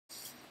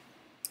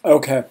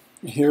Okay,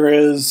 here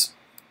is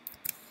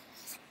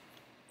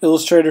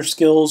Illustrator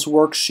Skills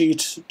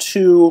Worksheet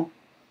 2,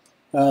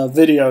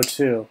 Video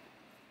 2.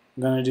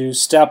 I'm going to do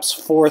steps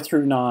 4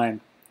 through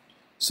 9.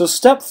 So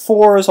step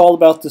 4 is all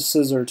about the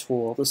scissor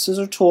tool. The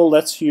scissor tool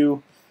lets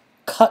you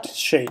cut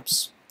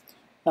shapes.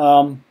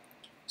 So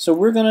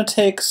we're going to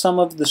take some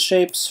of the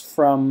shapes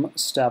from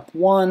step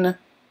 1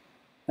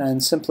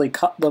 and simply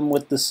cut them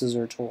with the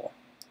scissor tool.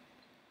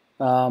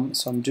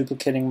 So I'm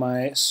duplicating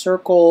my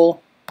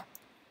circle,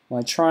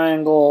 my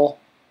triangle,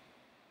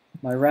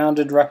 my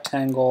rounded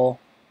rectangle,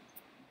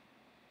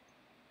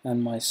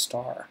 and my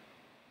star.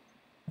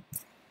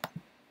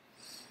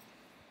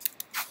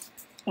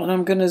 And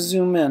I'm going to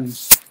zoom in.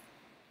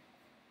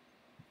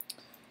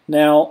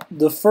 Now,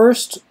 the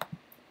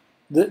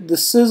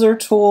scissor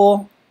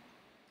tool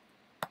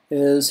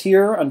is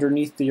here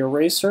underneath the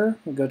eraser.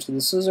 We go to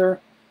the scissor.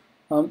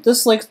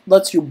 This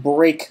lets you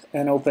break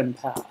an open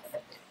path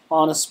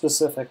on a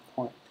specific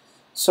point.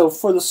 So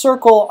for the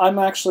circle, I'm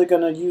actually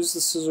going to use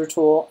the scissor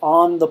tool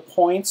on the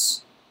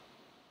points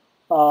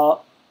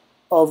of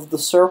the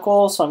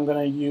circle. So I'm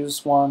going to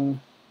use one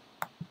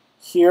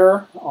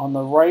here on the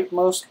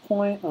rightmost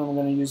point. I'm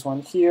going to use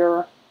one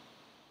here.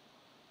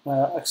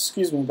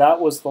 Excuse me,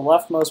 that was the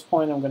leftmost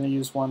point. I'm going to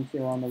use one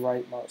here on the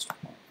rightmost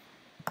point.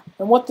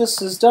 And what this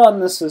has done,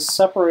 this has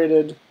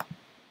separated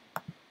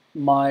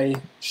my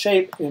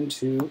shape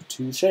into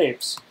two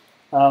shapes.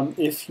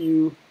 If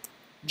you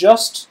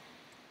just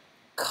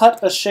cut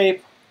a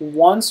shape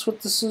once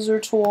with the scissor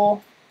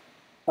tool,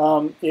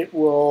 it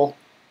will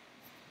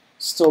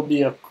still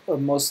be a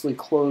mostly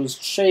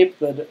closed shape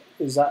that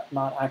is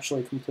not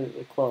actually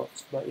completely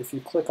closed. But if you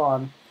click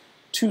on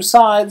two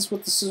sides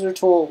with the scissor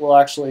tool, it will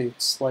actually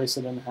slice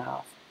it in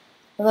half.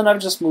 And then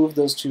I've just moved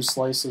those two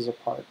slices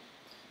apart.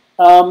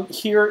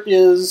 Here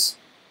is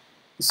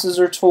the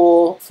scissor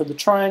tool for the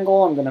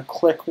triangle. I'm going to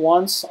click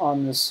once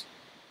on this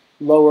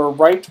lower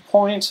right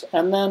point,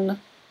 and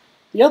then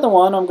the other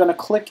one I'm going to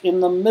click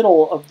in the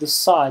middle of the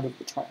side of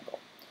the triangle.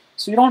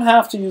 So you don't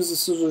have to use the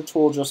scissor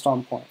tool just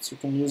on points. You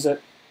can use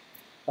it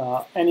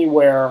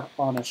anywhere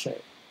on a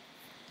shape.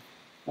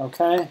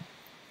 Okay?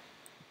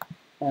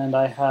 And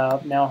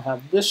I now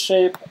have this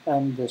shape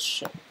and this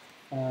shape.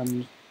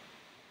 And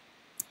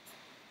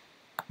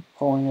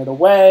pulling it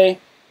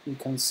away, you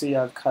can see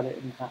I've cut it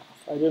in half.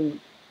 I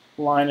didn't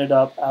line it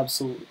up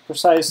absolutely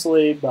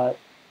precisely, but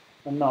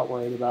I'm not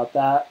worried about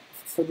that.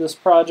 For this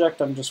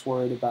project, I'm just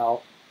worried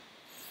about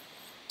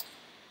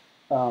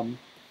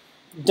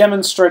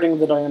demonstrating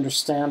that I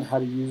understand how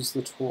to use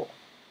the tool.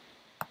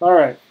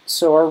 Alright,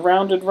 so our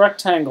rounded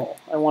rectangle.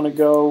 I want to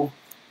go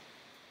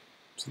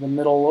to the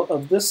middle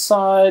of this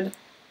side,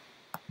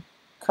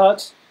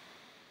 cut,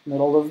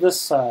 middle of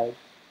this side,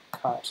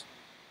 cut.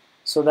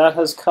 So that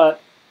has cut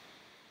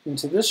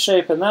into this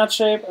shape and that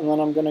shape, and then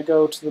I'm going to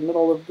go to the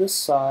middle of this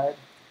side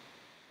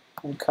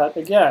and cut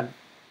again.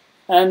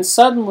 And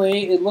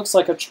suddenly it looks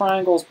like a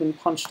triangle's been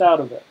punched out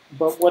of it.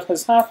 But what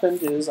has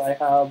happened is I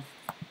have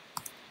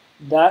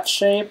that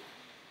shape,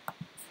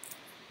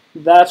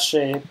 and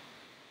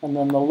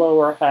then the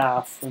lower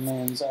half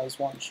remains as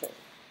one shape.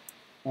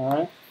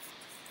 All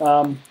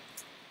right.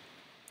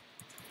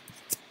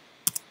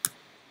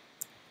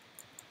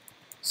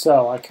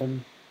 So I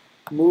can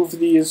move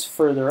these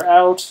further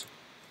out.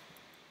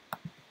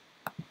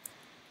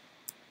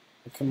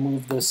 I can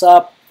move this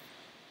up.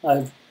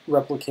 I've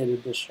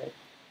replicated this shape.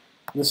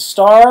 The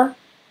star,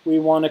 we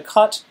want to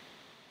cut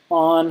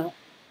on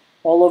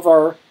all of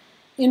our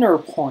inner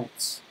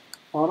points,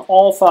 on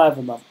all 5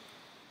 of them.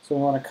 So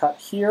we want to cut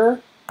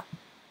here,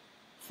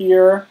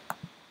 here,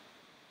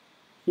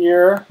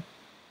 here,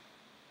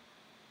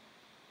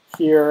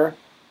 here,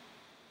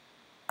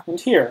 and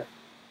here.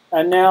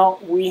 And now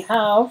we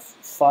have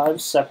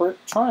 5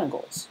 separate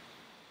triangles.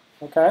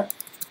 Okay?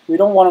 We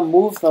don't want to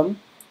move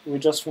them. We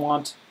just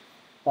want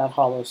that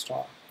hollow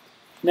star.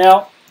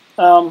 Now,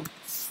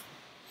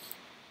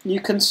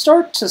 you can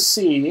start to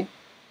see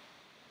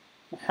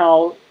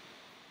how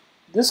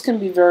this can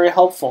be very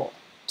helpful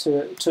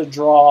to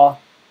draw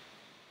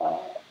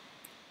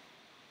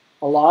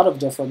a lot of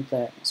different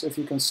things. If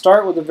you can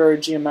start with a very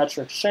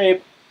geometric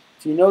shape,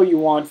 if you know you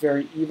want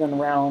very even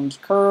round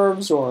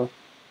curves or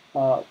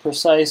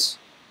precise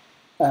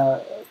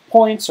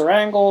points or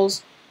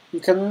angles, you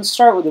can then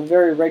start with a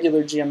very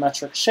regular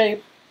geometric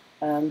shape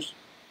and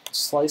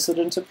slice it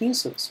into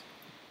pieces.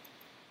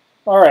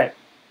 All right.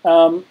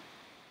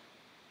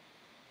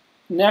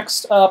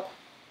 Next up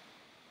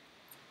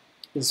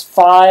is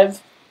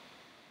 5.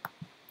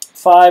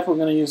 5, we're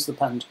going to use the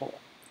pen tool.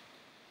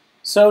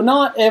 So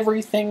not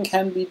everything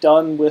can be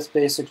done with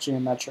basic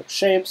geometric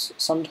shapes.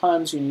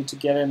 Sometimes you need to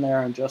get in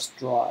there and just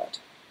draw it.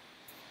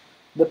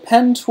 The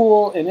pen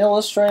tool in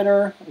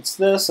Illustrator, it's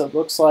this. It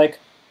looks like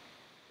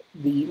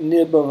the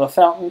nib of a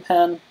fountain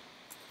pen.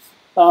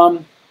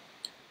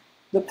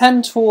 The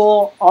pen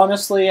tool,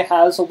 honestly,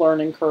 has a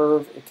learning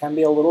curve. It can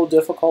be a little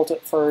difficult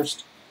at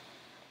first.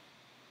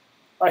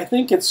 I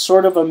think it's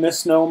sort of a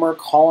misnomer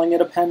calling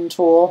it a pen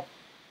tool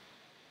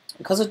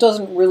because it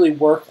doesn't really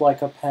work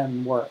like a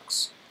pen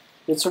works.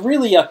 it's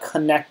really a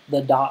connect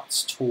the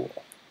dots tool.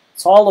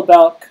 It's all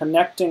about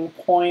connecting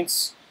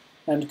points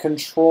and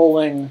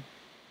controlling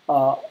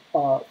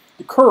the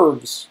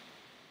curves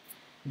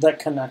that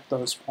connect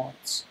those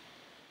points.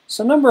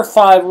 So number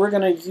 5, we're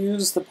going to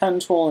use the pen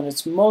tool in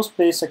its most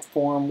basic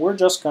form. We're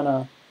just going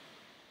to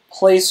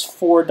place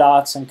 4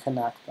 dots and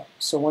connect them.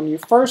 So when you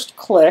first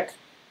click,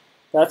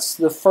 that's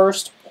the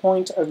first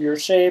point of your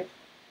shape.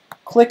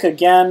 Click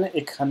again,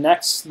 it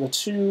connects the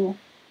 2.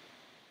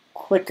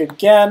 Click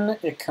again,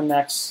 it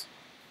connects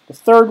the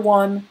 3rd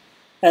one.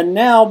 And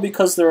now,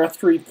 because there are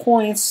 3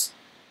 points,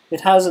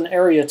 it has an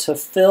area to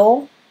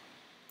fill.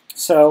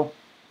 So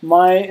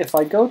if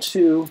I go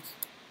to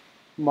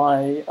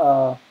my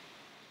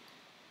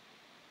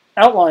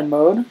outline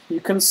mode,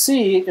 you can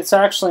see it's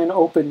actually an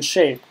open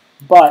shape.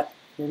 But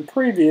in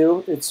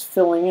preview, it's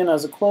filling in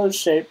as a closed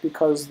shape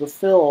because the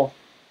fill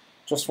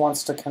just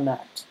wants to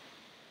connect.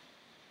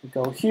 We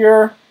go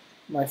here,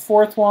 my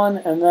 4th one,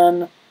 and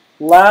then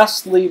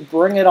lastly,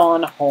 bring it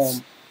on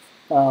home.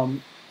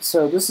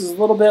 So this is a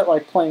little bit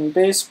like playing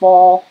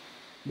baseball,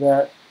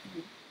 that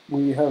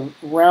we have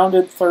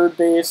rounded third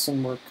base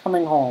and we're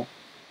coming home.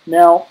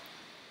 Now,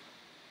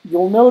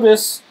 you'll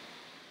notice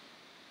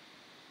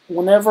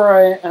whenever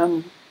I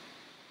am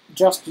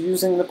just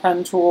using the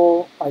pen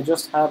tool, I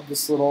just have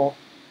this little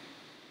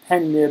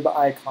pen nib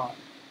icon.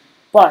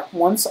 But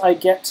once I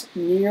get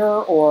near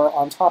or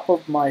on top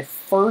of my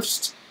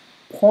first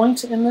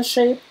point in the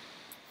shape,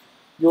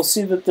 you'll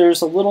see that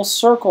there's a little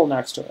circle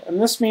next to it.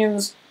 And this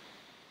means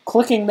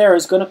clicking there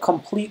is going to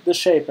complete the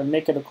shape and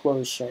make it a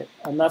closed shape.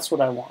 And that's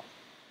what I want.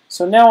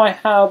 So now I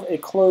have a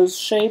closed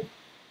shape.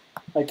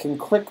 I can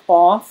click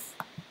off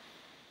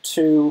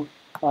to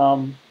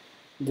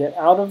get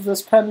out of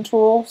this pen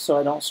tool so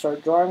I don't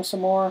start drawing some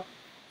more.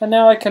 And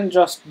now I can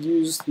just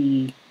use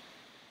the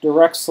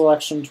direct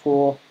selection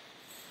tool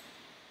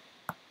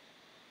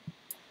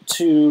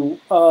to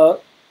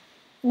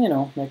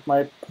make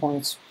my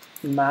points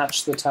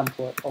match the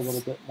template a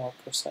little bit more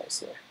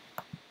precisely.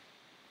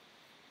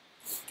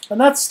 And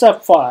that's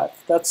step 5.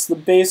 That's the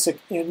basic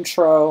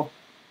intro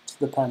to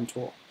the pen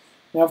tool.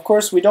 Now, of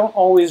course, we don't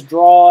always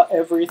draw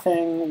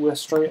everything with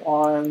straight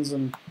lines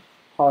and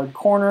hard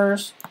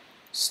corners.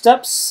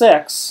 Step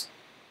 6,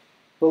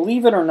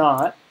 believe it or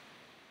not,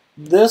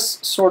 this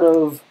sort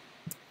of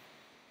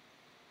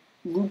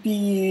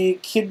loopy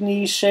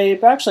kidney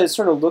shape, actually it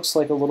sort of looks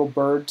like a little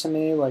bird to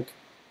me, like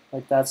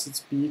that's its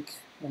beak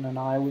and an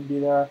eye would be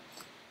there.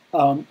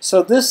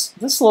 So this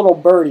little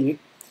birdie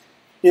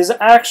is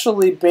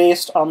actually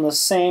based on the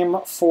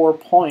same 4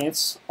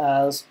 points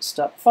as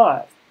step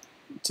 5.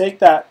 Take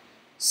that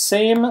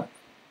same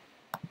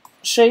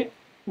shape,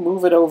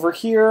 move it over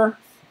here,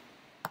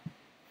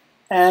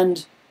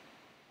 and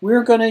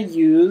we're going to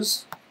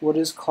use what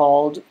is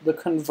called the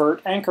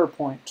Convert Anchor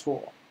Point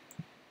tool.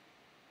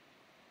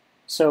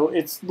 So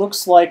it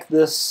looks like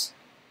this,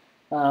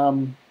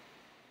 it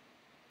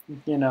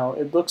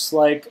looks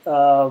like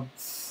a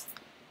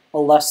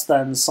less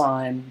than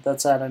sign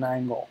that's at an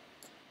angle.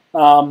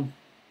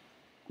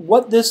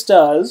 What this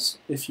does,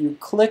 if you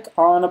click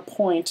on a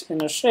point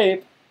in a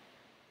shape,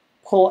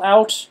 pull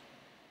out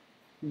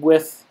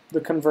with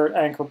the Convert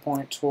Anchor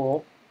Point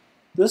tool,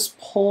 this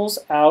pulls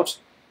out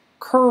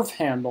curve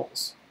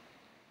handles.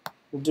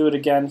 We'll do it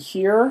again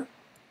here,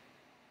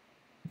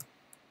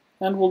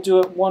 and we'll do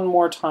it one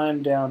more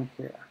time down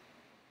here.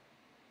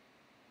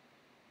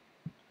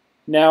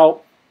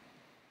 Now,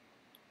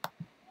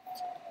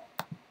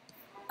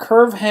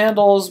 curve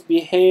handles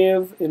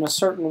behave in a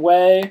certain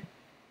way.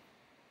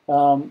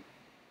 They'll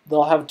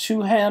have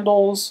 2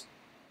 handles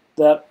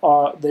that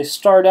they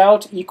start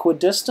out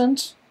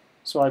equidistant.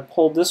 So I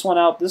pulled this one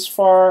out this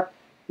far.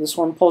 This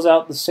one pulls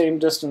out the same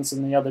distance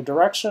in the other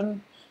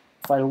direction.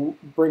 If I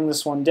bring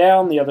this one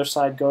down, the other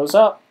side goes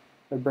up.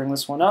 If I bring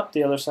this one up,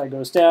 the other side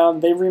goes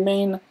down. They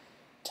remain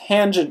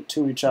tangent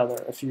to each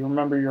other, if you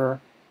remember your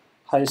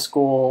high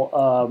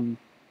school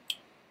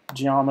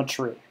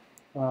geometry.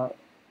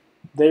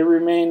 They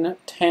remain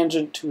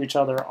tangent to each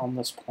other on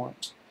this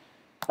point.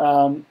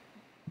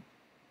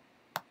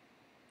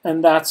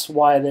 And that's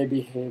why they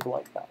behave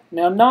like that.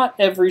 Now, not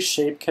every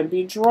shape can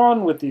be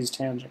drawn with these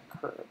tangent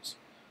curves.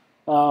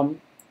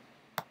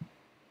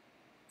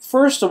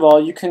 First of all,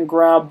 you can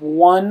grab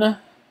one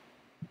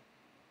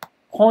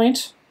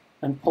point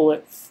and pull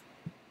it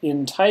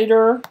in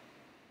tighter,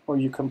 or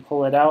you can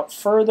pull it out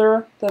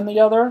further than the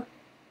other.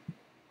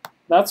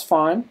 That's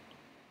fine.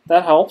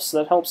 That helps.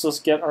 That helps us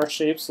get our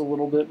shapes a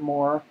little bit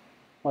more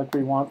like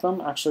we want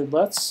them. Actually,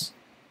 let's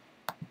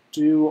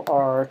do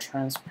our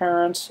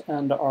transparent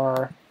and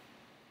our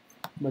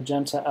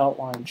magenta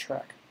outline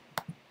trick.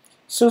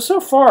 So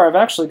far I've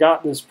actually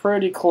got this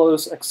pretty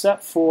close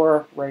except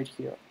for right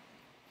here.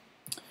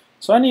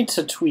 So I need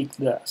to tweak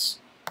this.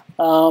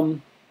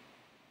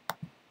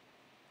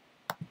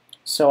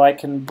 So I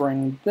can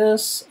bring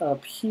this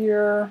up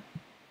here.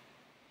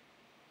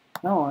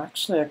 No,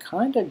 actually I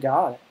kind of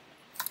got it.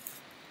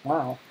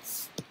 Wow.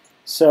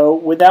 So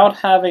without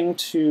having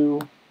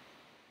to,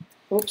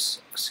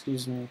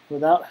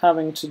 without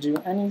having to do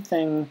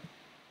anything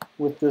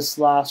with this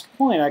last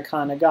point, I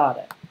kind of got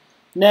it.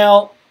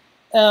 Now,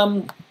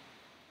 I'm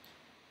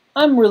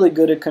really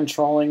good at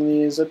controlling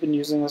these. I've been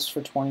using this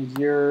for 20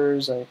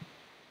 years. I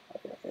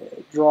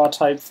draw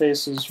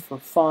typefaces for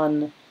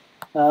fun.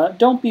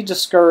 Don't be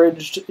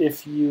discouraged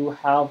if you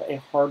have a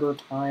harder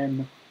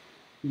time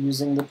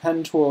using the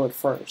pen tool at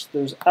first.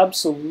 There's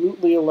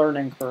absolutely a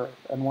learning curve.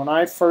 And when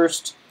I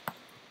first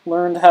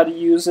learned how to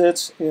use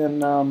it in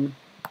the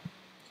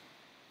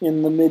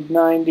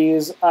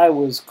mid-90s, I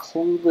was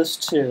clueless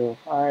too.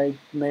 I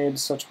made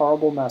such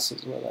horrible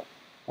messes with it.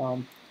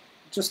 It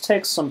just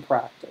takes some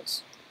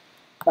practice.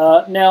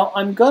 Now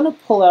I'm going to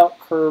pull out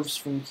curves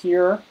from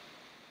here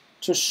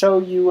to show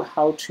you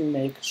how to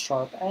make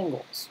sharp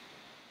angles.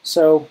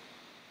 So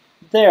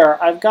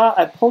there,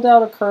 I pulled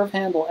out a curve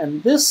handle,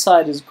 and this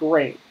side is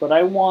great, but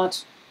I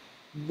want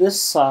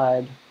this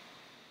side,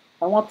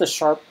 I want the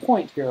sharp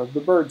point here of the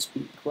bird's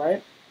beak,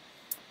 right?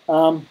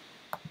 And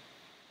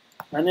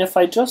if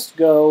I just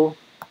go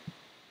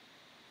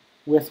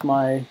with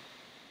my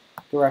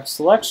direct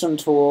selection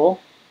tool,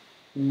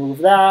 move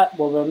that,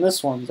 well then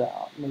this one's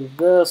out. Move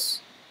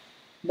this,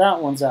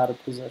 that one's out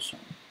of position.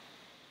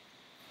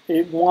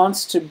 It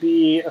wants to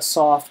be a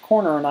soft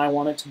corner, and I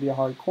want it to be a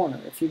hard corner.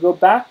 If you go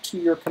back to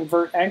your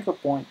Convert Anchor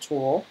Point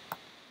tool,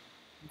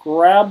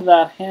 grab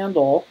that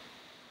handle,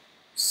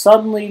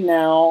 suddenly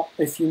now,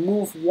 if you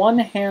move one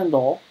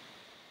handle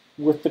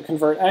with the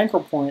Convert Anchor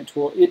Point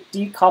tool, it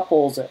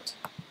decouples it.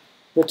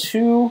 The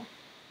two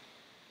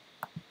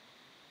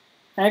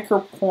anchor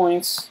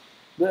points,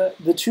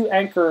 the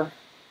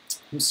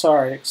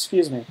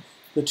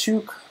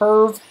two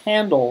curve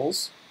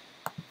handles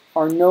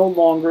are no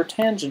longer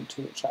tangent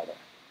to each other.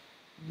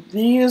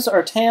 These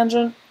are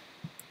tangent,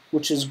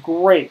 which is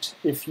great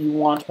if you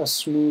want a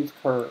smooth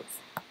curve.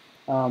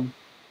 In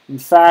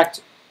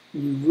fact,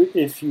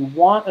 if you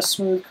want a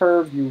smooth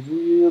curve, you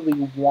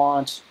really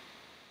want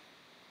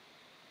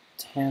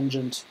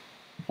tangent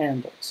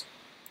handles.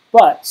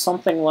 But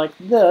something like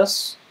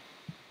this,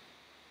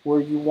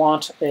 where you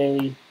want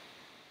a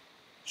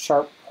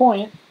sharp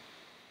point,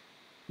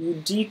 you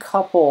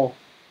decouple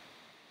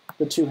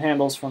the two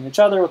handles from each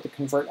other with the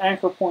Convert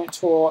Anchor Point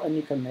tool, and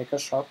you can make a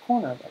sharp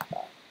corner like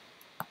that.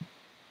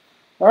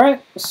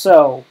 Alright,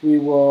 so we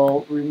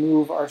will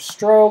remove our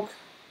stroke,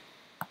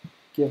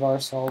 give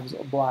ourselves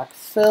a black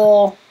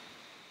fill,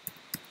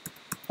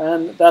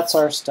 and that's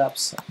our step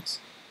 6.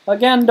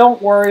 Again,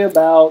 don't worry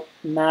about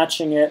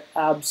matching it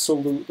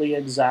absolutely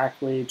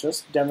exactly.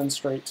 Just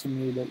demonstrate to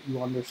me that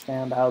you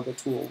understand how the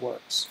tool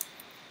works.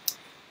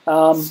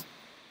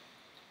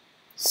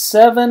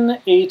 7,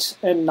 8,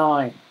 and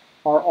 9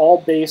 are all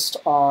based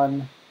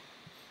on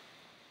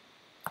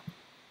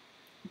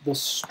the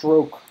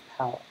stroke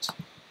palette.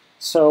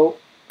 So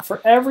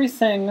for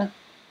everything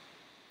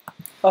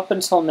up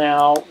until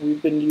now,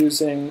 we've been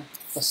using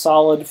a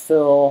solid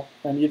fill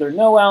and either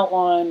no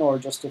outline or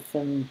just a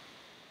thin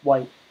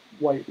white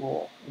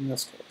rule in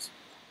this case.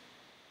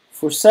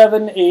 For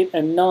 7, 8,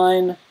 and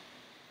 9,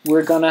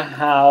 we're going to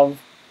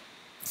have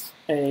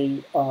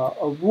a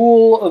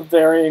rule of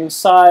varying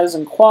size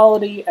and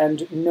quality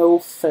and no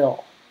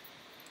fill.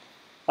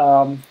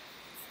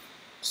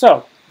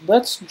 So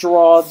let's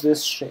draw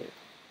this shape.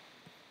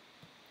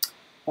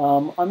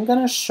 I'm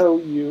going to show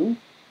you.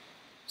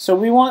 So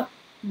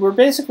we're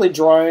basically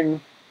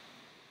drawing,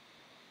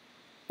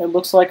 it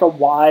looks like a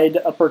wide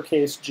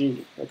uppercase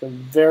G, like a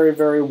very,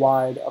 very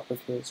wide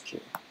uppercase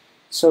G.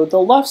 So the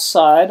left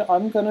side,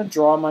 I'm going to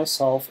draw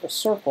myself a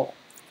circle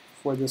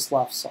for this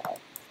left side.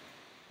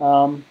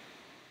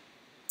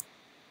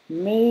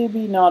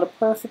 Maybe not a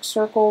perfect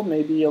circle,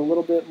 maybe a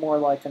little bit more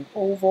like an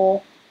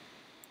oval.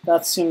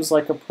 That seems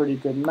like a pretty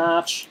good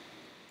match.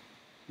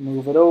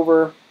 Move it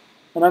over.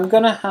 And I'm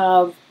going to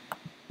have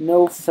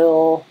no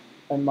fill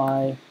and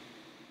my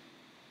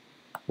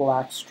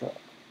black stroke.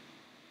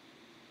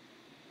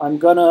 I'm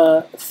going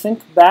to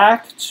think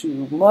back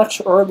to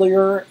much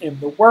earlier in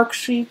the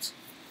worksheet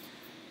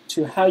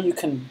to how you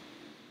can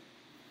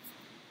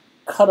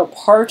cut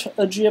apart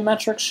a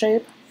geometric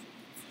shape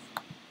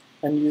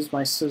and use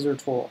my scissor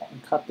tool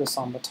and cut this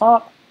on the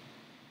top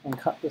and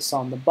cut this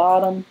on the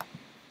bottom.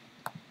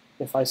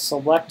 If I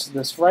select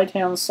this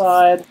right-hand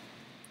side,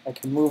 I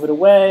can move it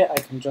away, I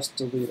can just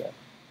delete it.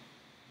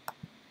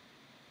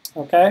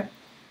 Okay?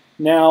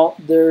 Now,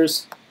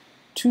 there's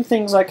two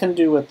things I can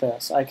do with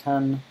this. I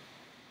can,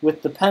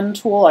 with the pen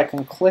tool, I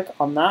can click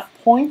on that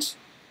point.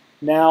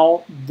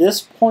 Now, this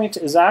point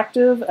is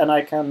active, and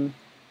I can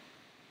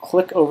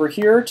click over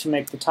here to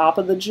make the top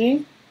of the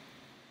G.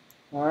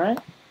 All right?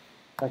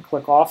 If I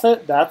click off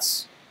it,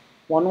 that's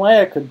one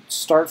way. I could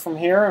start from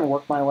here and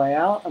work my way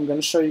out. I'm going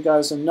to show you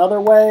guys another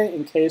way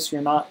in case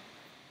you're not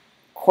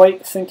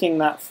quite thinking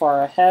that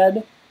far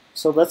ahead.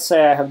 So let's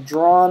say I have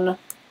drawn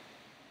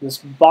this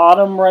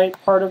bottom right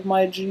part of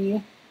my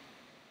G.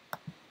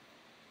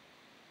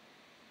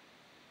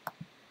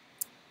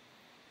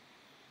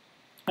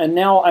 And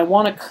now I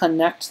want to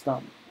connect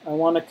them. I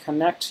want to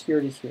connect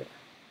here to here.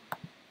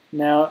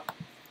 Now,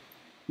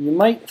 you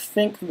might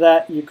think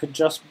that you could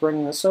just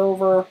bring this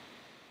over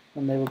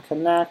and they would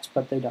connect,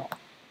 but they don't.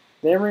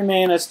 They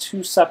remain as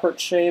two separate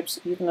shapes,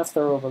 even if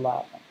they're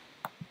overlapping.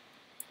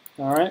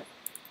 All right.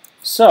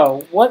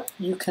 So what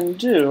you can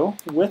do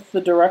with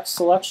the direct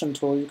selection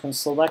tool, you can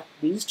select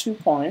these 2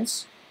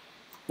 points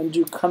and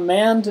do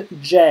Command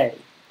J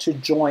to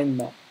join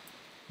them.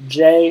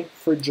 J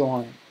for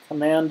join.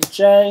 Command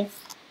J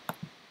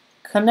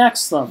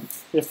connects them.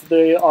 If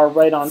they are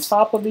right on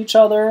top of each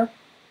other,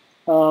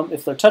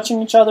 if they're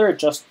touching each other, it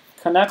just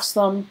connects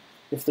them.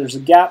 If there's a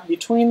gap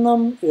between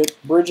them, it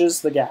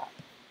bridges the gap.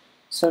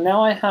 So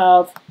now I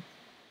have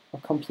a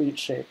complete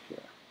shape here.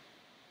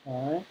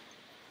 All right.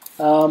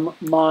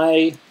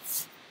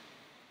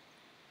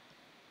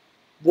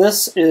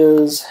 This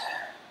is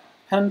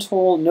pen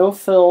tool, no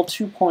fill,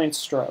 2-point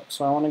stroke.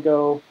 So I want to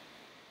go,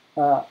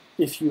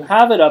 if you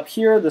have it up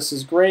here, this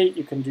is great.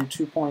 You can do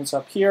 2 points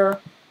up here.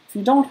 If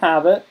you don't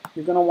have it,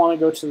 you're going to want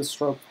to go to the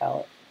stroke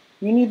palette.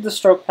 You need the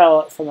stroke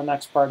palette for the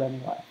next part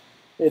anyway.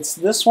 It's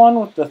this one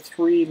with the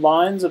 3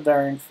 lines of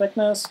varying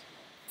thickness.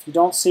 If you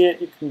don't see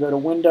it, you can go to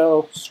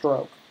Window,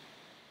 Stroke,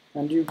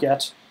 and you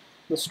get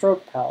the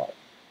stroke palette.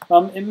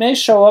 It may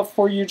show up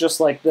for you just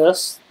like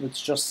this. It's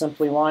just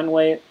simply line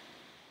weight.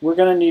 We're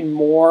going to need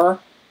more.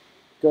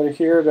 Go to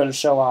here, go to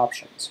Show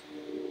Options.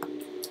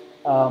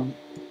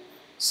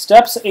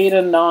 Steps 8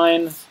 and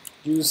 9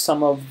 use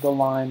some of the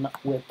line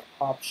width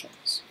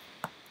options.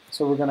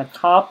 So we're going to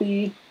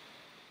copy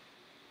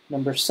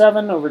number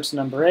 7 over to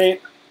number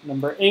 8.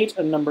 Number 8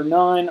 and number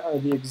 9 are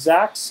the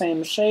exact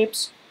same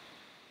shapes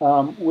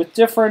with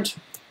different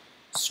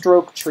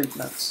stroke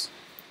treatments.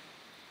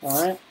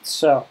 All right,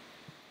 so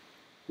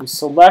we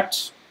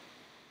select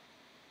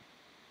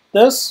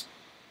this.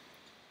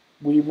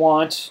 We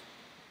want,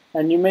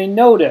 and you may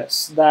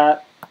notice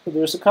that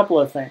there's a couple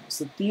of things,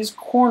 that these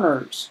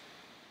corners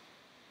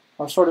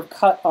are sort of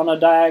cut on a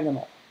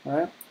diagonal,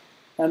 right?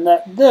 And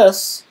that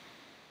this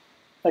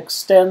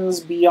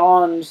extends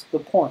beyond the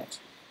point.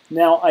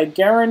 Now, I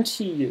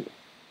guarantee you,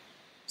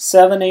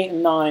 7, 8,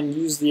 and 9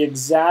 use the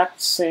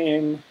exact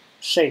same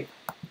shape.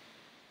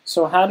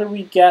 So how do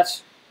we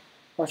get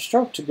our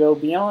stroke to go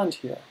beyond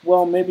here?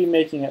 Well, maybe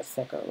making it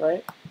thicker,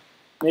 right?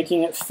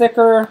 Making it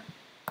thicker.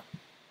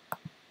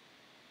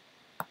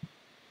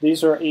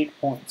 These are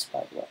 8 points,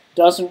 by the way.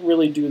 Doesn't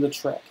really do the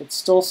trick. It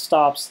still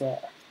stops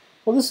there.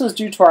 Well, this is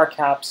due to our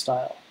cap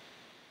style.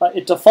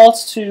 It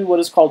defaults to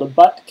what is called a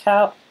butt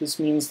cap. This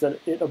means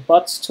that it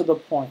abuts to the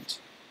point.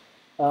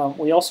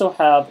 We also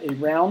have a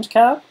round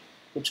cap,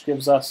 which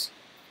gives us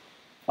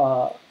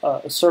a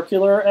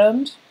circular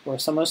end, or a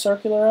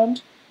semicircular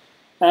end,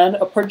 and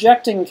a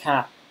projecting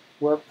cap,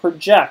 where it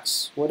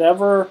projects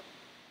whatever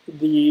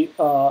the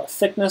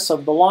thickness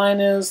of the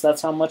line is,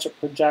 that's how much it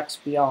projects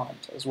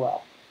beyond as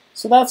well.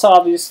 So that's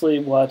obviously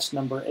what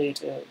number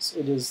 8 is.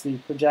 It is the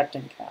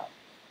projecting cap.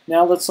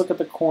 Now let's look at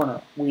the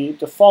corner. We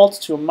default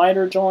to a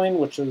miter join,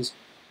 which is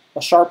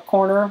a sharp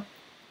corner.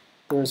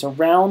 There's a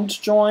round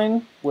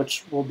join,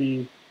 which will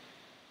be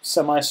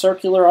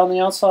semicircular on the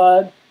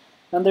outside.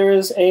 And there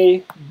is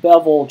a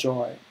bevel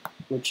join,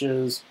 which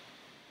is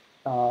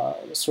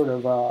sort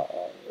of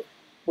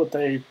what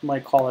they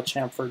might call a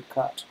chamfered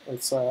cut.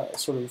 It's a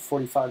sort of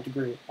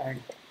 45-degree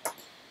angle.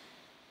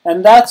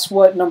 And that's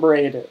what number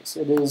 8 is.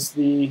 It is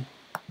the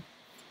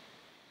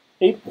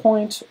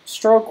 8-point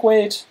stroke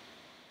weight,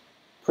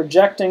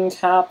 projecting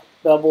cap,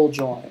 bevel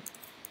join.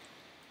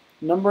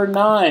 Number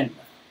 9,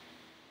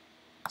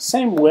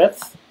 same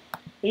width,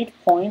 8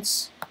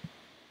 points.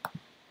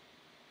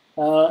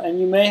 And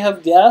you may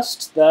have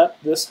guessed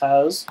that this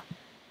has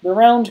the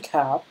round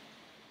cap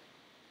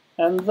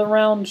and the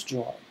round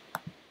join.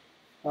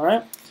 All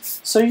right?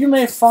 So you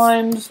may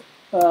find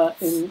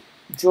in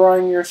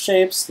drawing your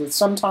shapes that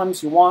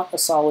sometimes you want a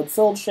solid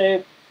filled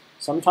shape,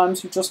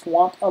 sometimes you just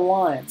want a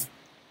line.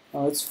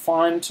 It's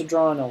fine to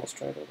draw in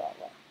Illustrator that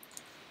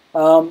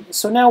way.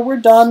 So now we're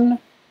done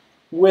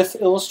with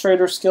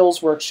Illustrator Skills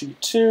Worksheet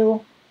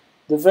 2.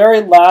 The very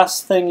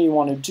last thing you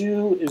want to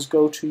do is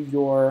go to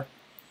your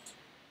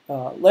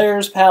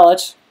Layers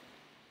palette,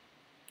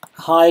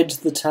 hide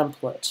the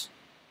template,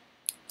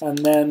 and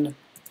then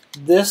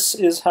this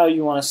is how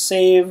you want to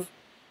save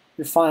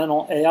your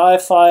final AI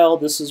file.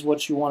 This is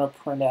what you want to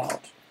print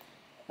out.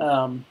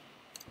 And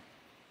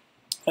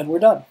we're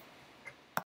done.